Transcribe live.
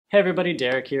Hey everybody,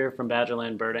 Derek here from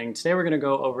Badgerland Birding. Today we're going to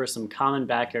go over some common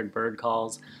backyard bird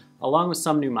calls along with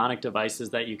some mnemonic devices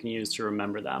that you can use to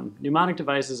remember them. Mnemonic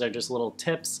devices are just little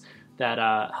tips that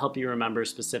help you remember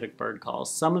specific bird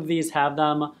calls. Some of these have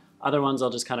them, other ones I'll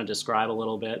just kind of describe a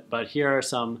little bit, but here are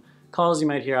some calls you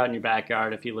might hear out in your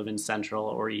backyard if you live in Central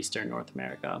or Eastern North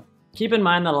America. Keep in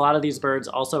mind that a lot of these birds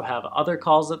also have other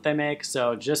calls that they make,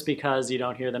 so just because you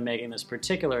don't hear them making this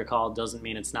particular call doesn't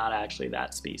mean it's not actually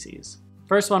that species.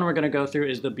 First one we're going to go through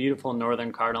is the beautiful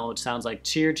northern cardinal, which sounds like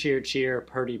cheer, cheer, cheer,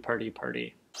 purdy, purdy,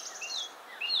 purdy.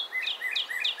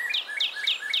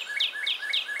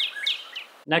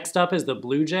 Next up is the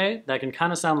blue jay, that can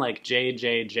kind of sound like J,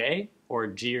 J, J, or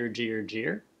jeer, jeer,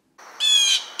 jeer.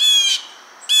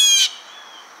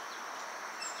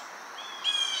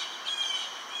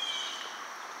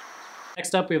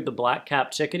 Next up we have the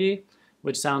black-capped chickadee,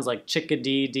 which sounds like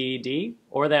chickadee, dee, dee,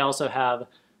 or they also have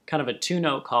kind of a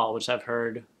two-note call, which I've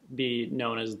heard be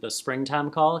known as the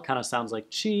springtime call. It kind of sounds like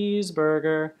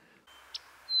cheeseburger.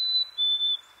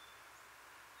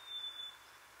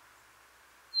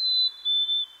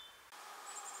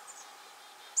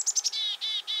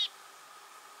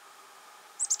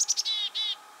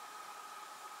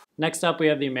 Next up we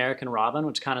have the American robin,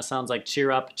 which kind of sounds like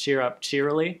cheer up,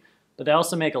 cheerily. But they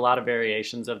also make a lot of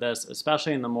variations of this,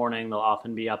 especially in the morning. They'll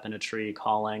often be up in a tree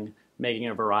calling, making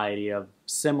a variety of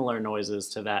similar noises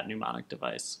to that mnemonic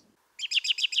device.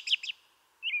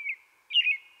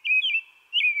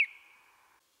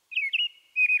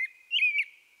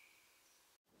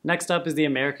 Next up is the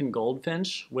American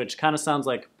goldfinch, which kind of sounds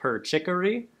like per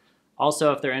chicory.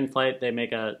 Also, if they're in flight, they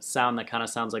make a sound that kind of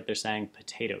sounds like they're saying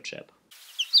potato chip.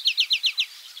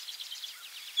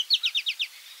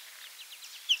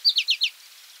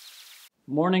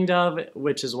 Mourning dove,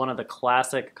 which is one of the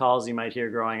classic calls you might hear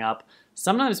growing up.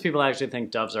 Sometimes people actually think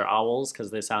doves are owls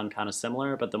because they sound kind of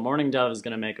similar, but the mourning dove is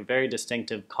going to make a very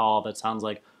distinctive call that sounds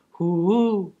like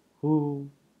hoo,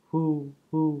 hoo, hoo,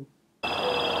 hoo.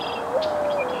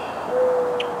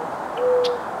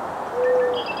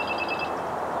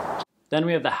 Then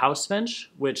we have the house finch,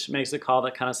 which makes a call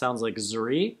that kind of sounds like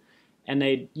zuri, and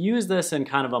they use this in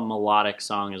kind of a melodic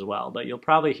song as well, but you'll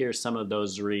probably hear some of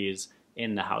those zuris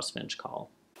in the house finch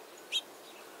call.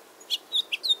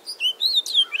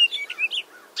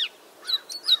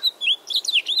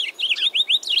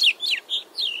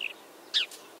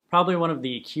 Probably one of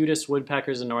the cutest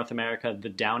woodpeckers in North America, the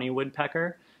downy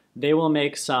woodpecker. They will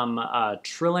make some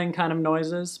trilling kind of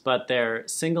noises, but their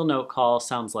single note call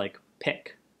sounds like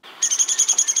pick.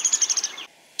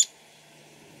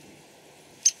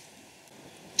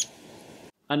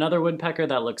 Another woodpecker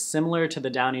that looks similar to the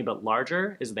downy but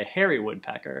larger is the hairy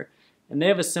woodpecker. And they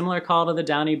have a similar call to the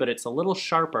downy, but it's a little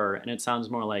sharper and it sounds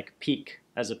more like peek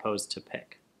as opposed to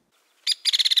pick.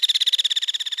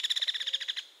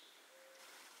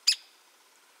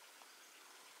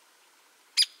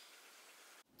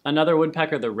 Another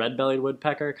woodpecker, the red-bellied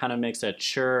woodpecker, kind of makes a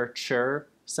churr, churr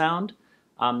sound.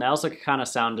 They also kind of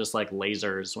sound just like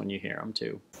lasers when you hear them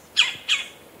too.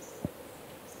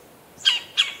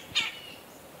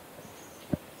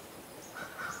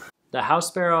 The house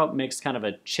sparrow makes kind of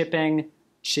a chipping,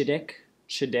 chidick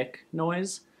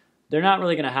noise. They're not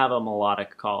really going to have a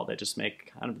melodic call. They just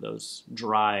make kind of those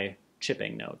dry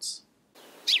chipping notes.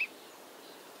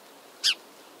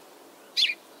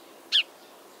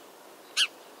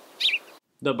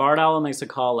 The barred owl makes a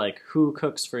call like who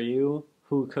cooks for you,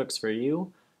 who cooks for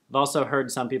you. I've also heard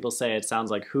some people say it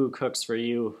sounds like who cooks for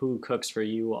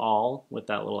you all, with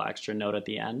that little extra note at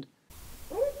the end.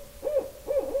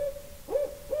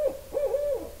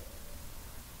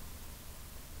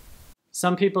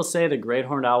 Some people say the great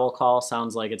horned owl call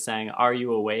sounds like it's saying, are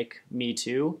you awake? Me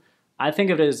too. I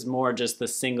think of it as more just the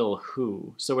single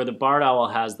who. So where the barred owl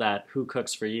has that who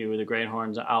cooks for you, the great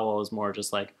horned owl is more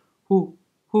just like who,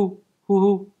 who, who,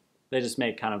 who. They just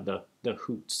make kind of the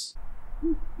hoots.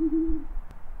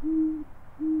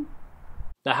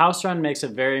 The house wren makes a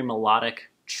very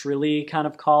melodic, trilly kind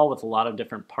of call with a lot of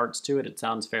different parts to it. It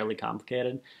sounds fairly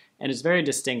complicated, and it's very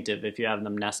distinctive if you have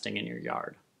them nesting in your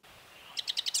yard.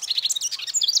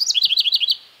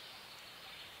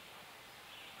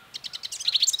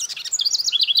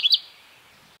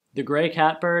 The gray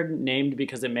catbird, named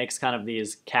because it makes kind of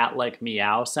these cat-like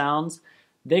meow sounds,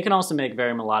 they can also make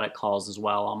very melodic calls as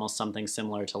well, almost something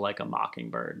similar to like a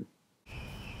mockingbird.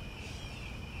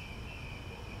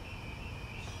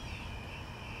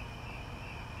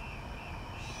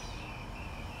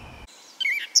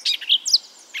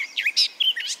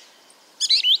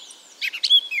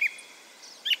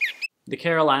 The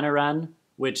Carolina wren,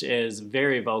 which is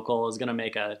very vocal, is going to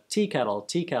make a tea kettle,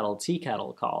 tea kettle, tea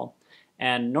kettle call.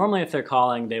 And normally if they're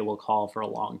calling, they will call for a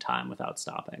long time without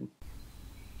stopping.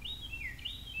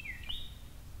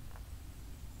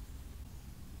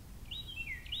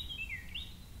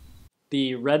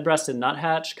 The red-breasted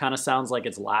nuthatch kind of sounds like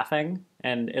it's laughing,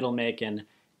 and it'll make an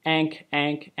ank,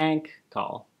 ank, ank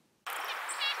call.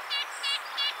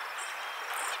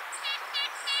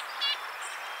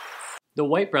 The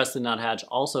white-breasted nuthatch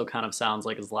also kind of sounds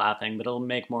like it's laughing, but it'll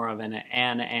make more of an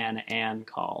an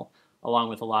call, along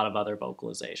with a lot of other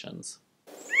vocalizations.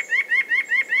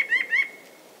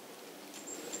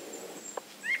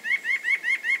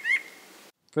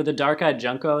 For the dark-eyed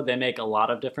junco, they make a lot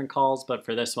of different calls, but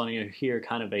for this one you hear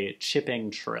kind of a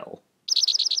chipping trill.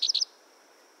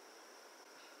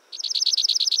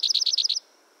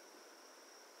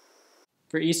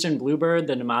 For eastern bluebird,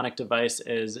 the mnemonic device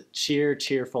is cheer,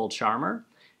 cheerful charmer,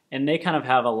 and they kind of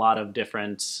have a lot of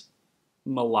different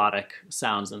melodic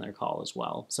sounds in their call as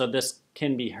well. So this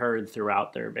can be heard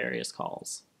throughout their various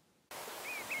calls.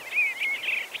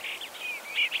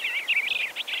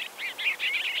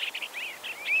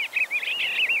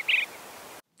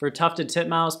 For tufted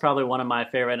titmouse, probably one of my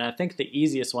favorite, and I think the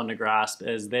easiest one to grasp,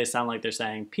 is they sound like they're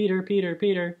saying, Peter, Peter,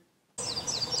 Peter.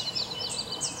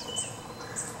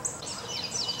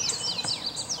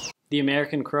 The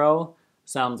American crow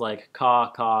sounds like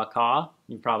caw, caw, caw.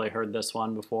 You've probably heard this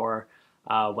one before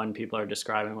when people are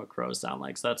describing what crows sound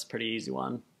like, so that's a pretty easy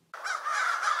one.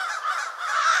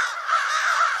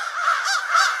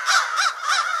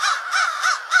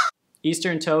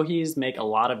 Eastern towhees make a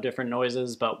lot of different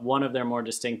noises, but one of their more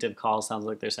distinctive calls sounds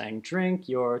like they're saying, drink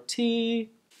your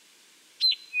tea.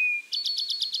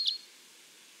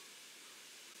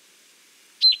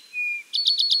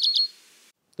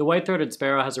 The white-throated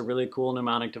sparrow has a really cool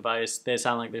mnemonic device. They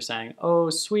sound like they're saying, oh,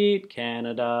 sweet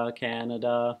Canada,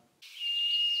 Canada.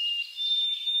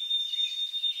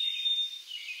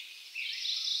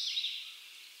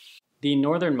 The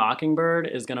northern mockingbird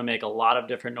is going to make a lot of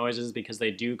different noises because they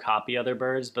do copy other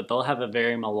birds, but they'll have a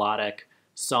very melodic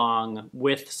song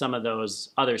with some of those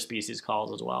other species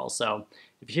calls as well. So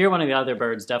if you hear one of the other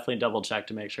birds, definitely double check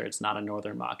to make sure it's not a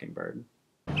northern mockingbird.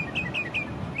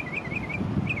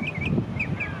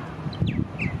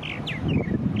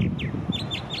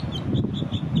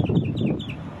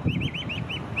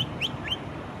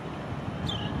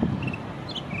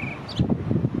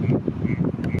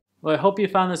 Well, I hope you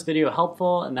found this video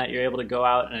helpful and that you're able to go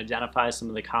out and identify some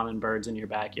of the common birds in your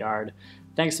backyard.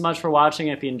 Thanks so much for watching.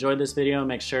 If you enjoyed this video,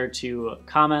 make sure to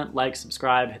comment, like,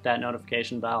 subscribe, hit that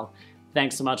notification bell.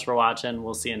 Thanks so much for watching.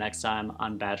 We'll see you next time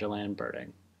on Badgerland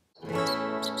Birding.